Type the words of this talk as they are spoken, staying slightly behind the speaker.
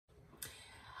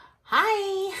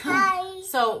Hi. Hi.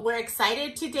 So we're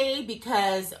excited today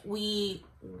because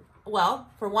well,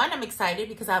 for one, I'm excited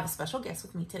because I have a special guest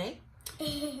with me today.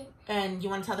 And you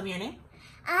want to tell them your name?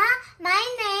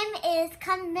 My name is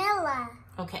Camilla.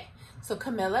 Okay. So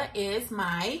Camilla is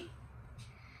my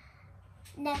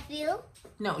nephew.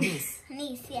 No, niece.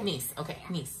 Niece, yeah. Niece. Okay,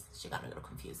 niece. She got a little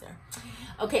confused there.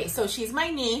 Okay, so she's my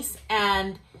niece,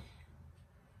 and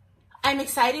I'm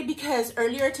excited because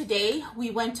earlier today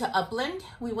we went to Upland.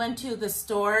 We went to the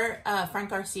store, Frank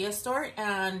Garcia store,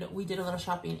 and we did a little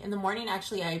shopping. In the morning,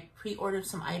 actually, I pre-ordered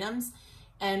some items,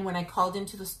 and when I called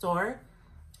into the store,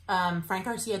 Frank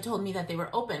Garcia told me that they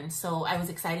were open, so I was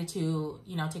excited to,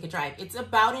 take a drive. It's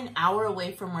about an hour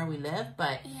away from where we live,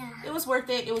 but yeah, it was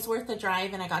worth it. It was worth the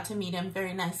drive, and I got to meet him.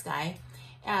 Very nice guy,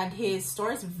 and his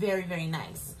store is very, very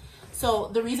nice. So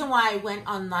the reason why I went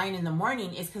online in the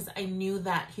morning is because I knew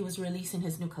that he was releasing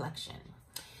his new collection.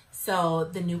 So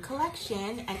the new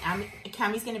collection, and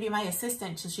Cammie's going to be my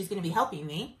assistant, so she's going to be helping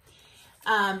me,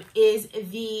 is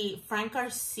the Frank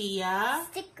Garcia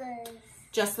stickers.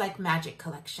 Just Like Magic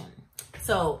collection.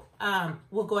 So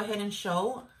we'll go ahead and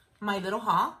show my little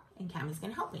haul, and Cammie's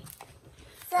going to help me.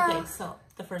 Okay, so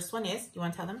the first one is, do you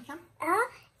want to tell them, Cam?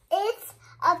 It's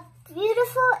a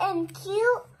beautiful and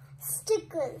cute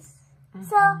stickers.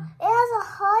 So it has a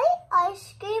high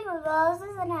ice cream,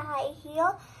 roses, and a high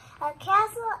heel, a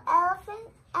castle, elephant,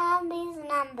 and these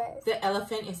numbers. The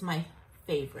elephant is my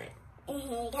favorite.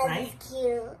 Because right? It's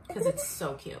cute. Because it's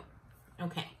so cute.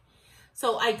 Okay.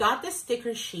 So I got this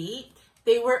sticker sheet.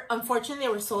 Unfortunately,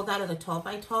 they were sold out of the 12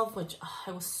 by 12, which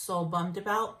I was so bummed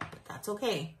about, but that's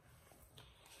okay.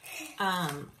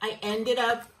 I ended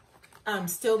up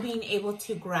still being able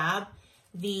to grab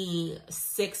the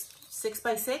 6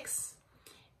 by 6.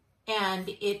 And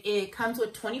it comes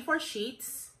with 24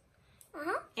 sheets.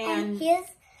 And here's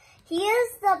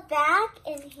the back,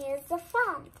 and here's the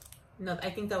front. No, I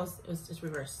think it was just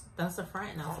reversed. That was the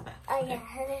front, and that was the back. Oh, okay.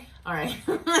 Yeah. All right.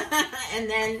 And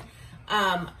then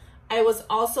I was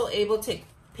also able to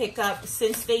pick up,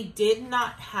 since they did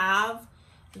not have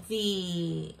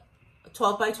the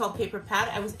 12 by 12 paper pad,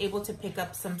 I was able to pick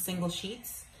up some single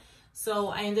sheets. So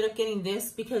I ended up getting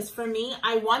this because for me,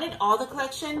 I wanted all the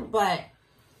collection, but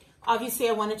obviously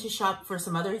I wanted to shop for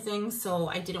some other things, so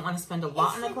I didn't want to spend a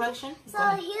lot on the collection. So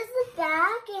here's the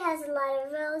back. It has a lot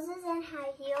of roses and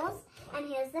high heels, and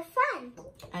here's the front.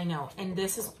 I know, and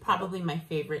this is probably my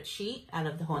favorite sheet out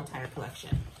of the whole entire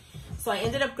collection. So I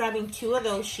ended up grabbing 2 of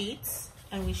those sheets,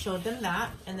 and we showed them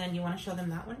that. And then you want to show them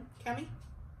that one, Cammie?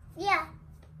 Yeah.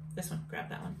 This one, grab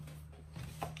that one.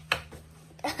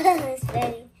 It's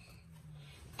pretty.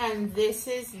 And this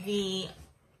is the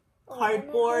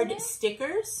cardboard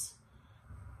stickers.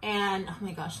 And oh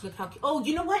my gosh, look how cute. Oh,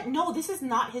 you know what? No, this is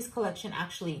not his collection,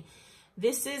 actually.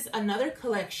 This is another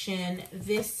collection.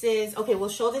 This is, okay, we'll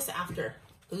show this after.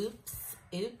 Oops.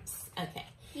 Okay.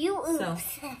 You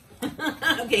oops. So,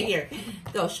 okay, here.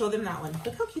 Go, show them that one.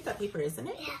 Look how cute that paper is, isn't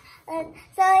it? Yeah.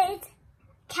 So it's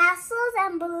castles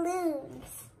and balloons.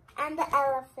 And the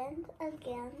elephant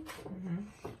again.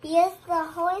 Here's the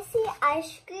horsey,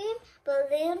 ice cream,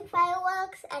 balloon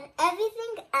fireworks, and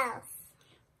everything else.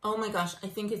 Oh my gosh, I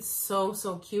think it's so,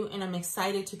 so cute, and I'm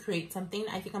excited to create something.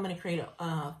 I think I'm going to create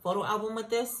a photo album with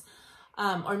this,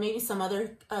 or maybe some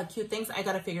other cute things. I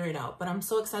got to figure it out, but I'm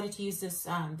so excited to use this,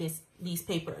 these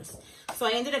papers. So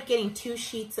I ended up getting 2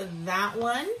 sheets of that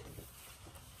one.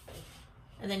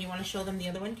 And then you want to show them the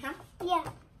other one, Cam? Yeah.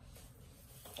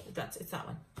 It's that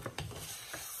one.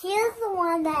 Here's the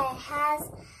one that has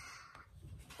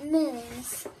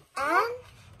moons. And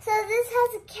so this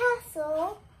has a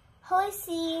castle,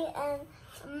 horsey,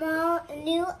 and more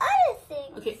new other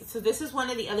things. Okay, so this is one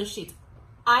of the other sheets.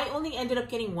 I only ended up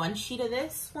getting 1 sheet of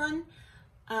this one.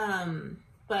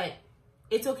 But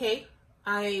it's okay.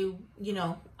 I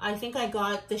think I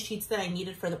got the sheets that I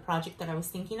needed for the project that I was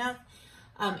thinking of,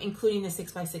 including the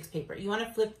 6 by 6 paper. You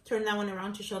want to turn that one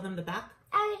around to show them the back?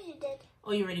 I already did.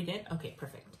 Oh, you already did? Okay,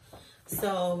 perfect.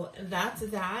 So that's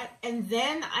that. And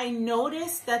then I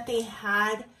noticed that they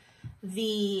had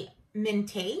the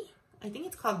Mente. I think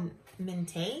it's called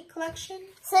Mente collection.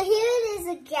 So here it is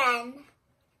again.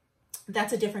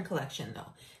 That's a different collection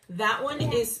though. That one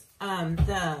is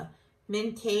the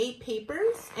Mente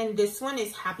papers, and this one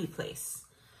is Happy Place.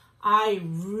 I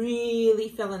really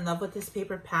fell in love with this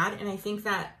paper pad, and I think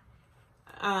that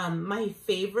my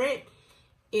favorite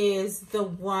is the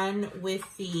one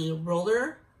with the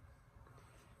roller,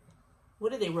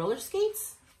 what are they, roller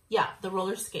skates? Yeah, the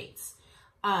roller skates.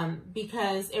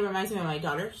 Because it reminds me of my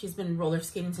daughter. She's been roller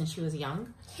skating since she was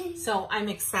young. So I'm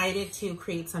excited to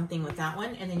create something with that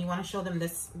one. And then you want to show them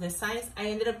this size. I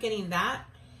ended up getting that.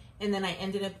 And then I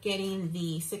ended up getting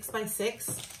the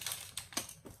 6x6.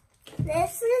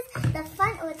 This is the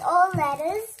front with all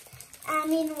letters. I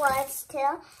mean words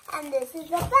too. And this is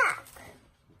the back.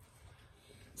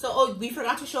 So, oh, we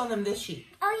forgot to show them this sheet.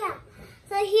 Oh yeah.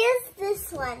 So here's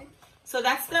this one. So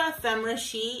that's the ephemera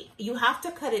sheet. You have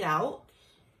to cut it out.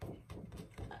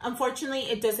 Unfortunately,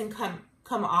 it doesn't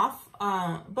come off.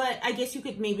 But I guess you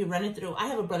could maybe run it through. I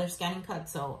have a brother scanning cut,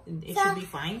 so it should be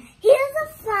fine. Here's the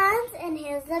front and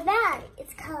here's the back.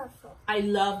 It's colorful. I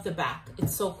love the back.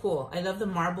 It's so cool. I love the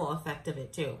marble effect of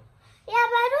it too. Yeah, but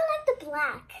I don't like the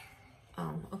black.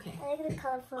 Oh, okay. I like the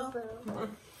colorful blue.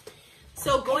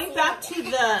 So going back to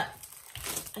the,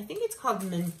 I think it's called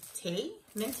Mente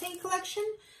collection.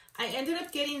 I ended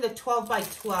up getting the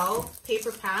 12x12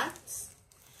 paper pads.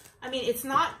 I mean, it's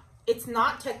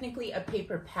not technically a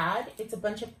paper pad. It's a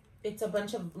bunch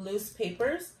of loose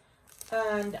papers.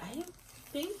 And I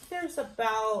think there's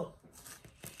about,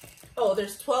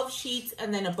 there's 12 sheets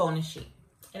and then a bonus sheet.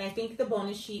 And I think the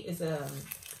bonus sheet is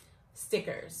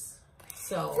stickers.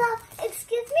 So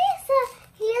excuse me, so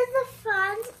here's the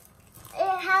front.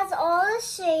 It has all the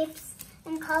shapes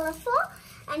and colorful,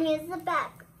 and here's the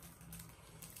back.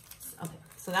 Okay,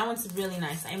 so that one's really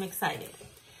nice. I'm excited.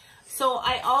 So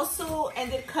I also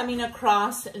ended coming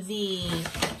across the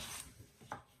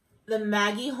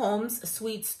Maggie Holmes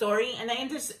Sweet Story, and I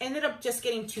ended up just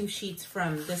getting 2 sheets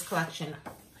from this collection.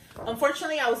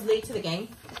 Unfortunately, I was late to the game,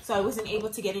 so I wasn't able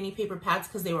to get any paper pads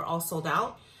because they were all sold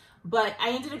out. But I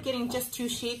ended up getting just 2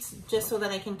 sheets just so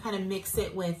that I can kind of mix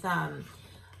it with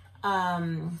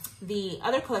the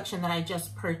other collection that I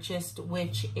just purchased,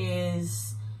 which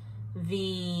is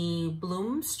the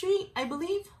Bloom Street, I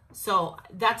believe. So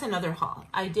that's another haul.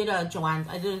 I did a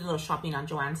little shopping on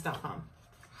Joann's.com.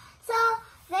 So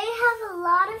they have a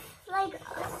lot of like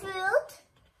fruit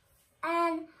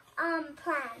and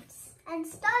plants and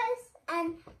stars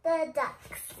and the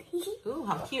ducks. Ooh,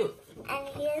 how cute. And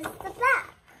here's the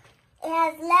back. It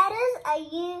has letters,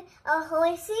 a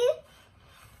horsey,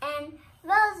 and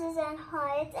roses and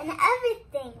hearts and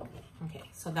everything. Okay,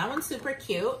 so that one's super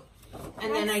cute.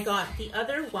 And then I got the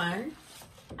other one.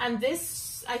 And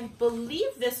this, I believe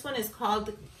this one is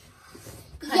called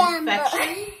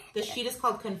Confection. The sheet is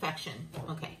called Confection.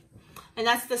 Okay. And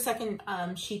that's the second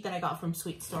sheet that I got from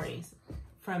Sweet Stories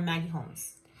from Maggie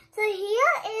Holmes. So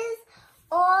here is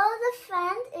all the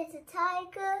friends. It's a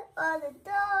tiger, all the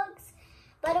dogs,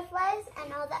 butterflies,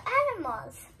 and all the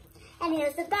animals. And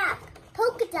here's the back,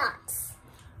 polka dots.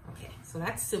 Okay, so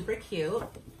that's super cute.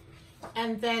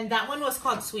 And then that one was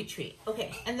called Sweet Treat.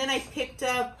 Okay, and then I picked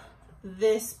up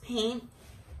this paint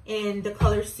in the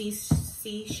color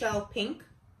seashell pink.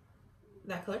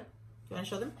 That color. You want to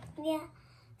show them? Yeah.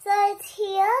 So it's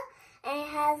here, and it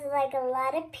has like a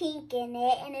lot of pink in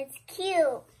it, and it's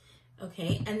cute.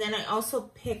 Okay, and then I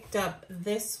also picked up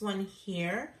this one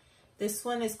here. This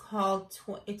one is called,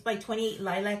 it's by 28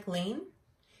 Lilac Lane,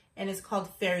 and it's called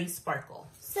Fairy Sparkle.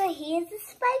 So here's the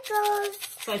sparkles.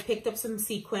 So I picked up some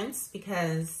sequins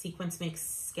because sequins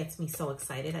gets me so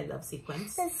excited. I love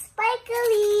sequins. The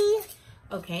sparkly.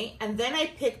 Okay, and then I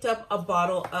picked up a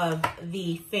bottle of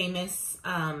the famous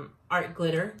art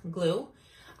glitter glue.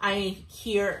 I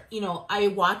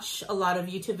watch a lot of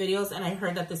YouTube videos, and I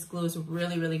heard that this glue is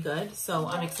really, really good. So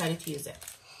I'm excited to use it.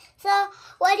 So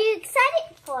what are you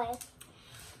excited for?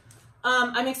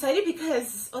 I'm excited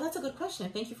because, that's a good question.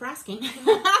 Thank you for asking.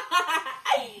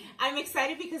 I'm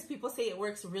excited because people say it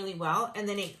works really well, and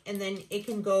then it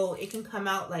can come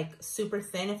out like super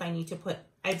thin if I need to put.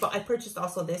 I purchased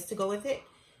also this to go with it,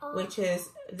 which is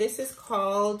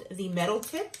called the metal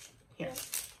tip here,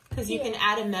 because you can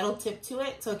add a metal tip to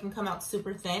it so it can come out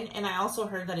super thin. And I also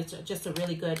heard that it's just a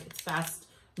really good. It's fast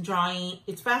drying.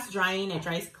 It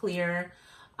dries clear.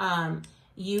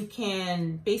 You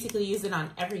can basically use it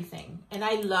on everything. And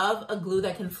I love a glue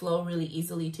that can flow really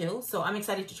easily too. So I'm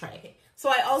excited to try it. So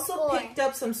I also picked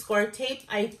up some score tape.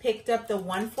 I picked up the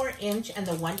 1/4 inch and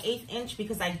the 1/8 inch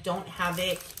because I don't have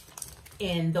it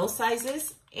in those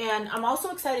sizes. And I'm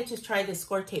also excited to try this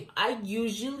score tape. I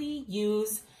usually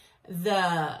use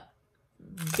the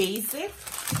Basic.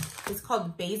 It's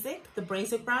called Basic, the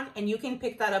Basic brand. And you can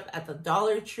pick that up at the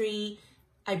Dollar Tree.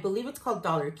 I believe it's called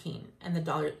Dollar King, and the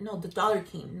Dollar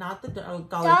King, not the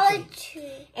Dollar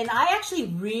Tree. And I actually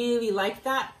really like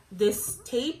this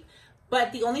tape,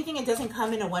 but the only thing, it doesn't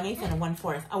come in a 1/8 and a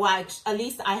 1/4. Well, at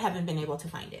least I haven't been able to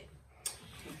find it.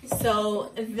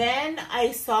 So then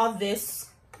I saw this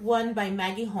one by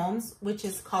Maggie Holmes, which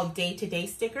is called Day to Day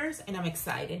stickers, and I'm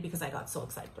excited because I got so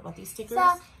excited about these stickers.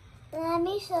 So let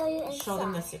me show you inside. Show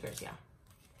them the stickers, yeah.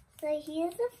 So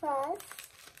here's the first.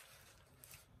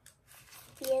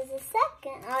 Here's the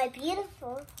second. Oh,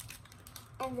 beautiful.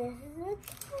 And this is the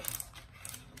third.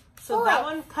 So that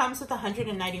one comes with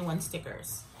 191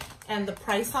 stickers. And the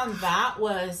price on that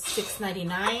was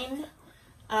 $6.99.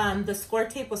 The score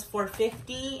tape was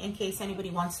 $4.50, in case anybody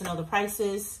wants to know the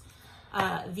prices.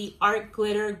 The art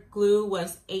glitter glue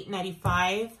was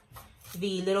 $8.95.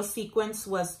 The little sequence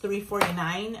was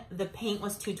 $3.49. The paint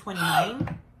was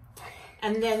 $2.29.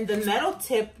 And then the metal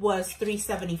tip was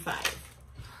 $3.75.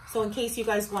 So in case you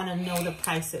guys want to know the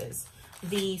prices,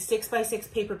 the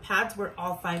 6x6 paper pads were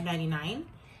all $5.99.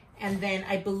 And then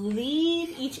I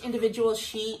believe each individual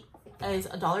sheet is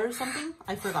 $1 or something.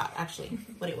 I forgot actually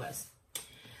what it was.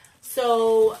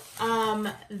 So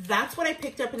that's what I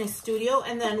picked up in his studio.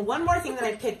 And then one more thing that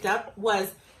I picked up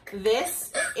was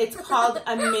this. It's called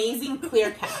Amazing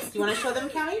Clear Cast. You want to show them,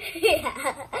 Cami? Yeah.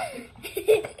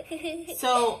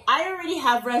 So I already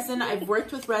have resin. I've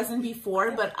worked with resin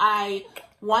before, but I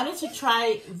wanted to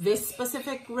try this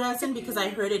specific resin because I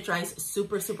heard it dries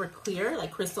super, super clear, like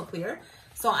crystal clear.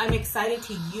 So I'm excited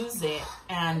to use it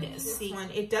and see.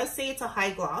 It does say it's a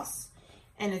high gloss,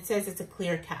 and it says it's a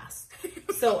clear cast.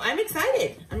 So I'm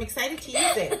excited. I'm excited to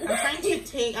use it.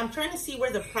 I'm trying to see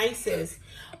where the price is.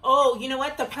 Oh, you know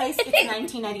what? The price is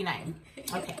 $19.99.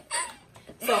 Okay.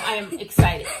 So I'm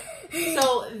excited.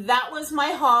 So that was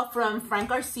my haul from Frank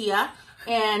Garcia,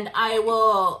 and I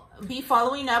will be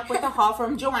following up with a haul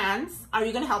from Joanne's. Are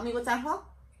you going to help me with that haul?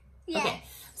 Yeah. Okay.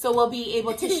 So we'll be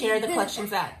able to share the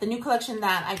new collection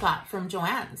that I got from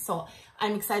Joanne. So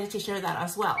I'm excited to share that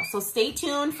as well. So stay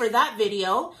tuned for that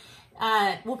video.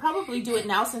 We'll probably do it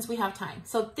now since we have time.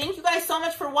 So thank you guys so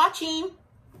much for watching.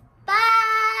 Bye.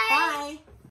 Bye.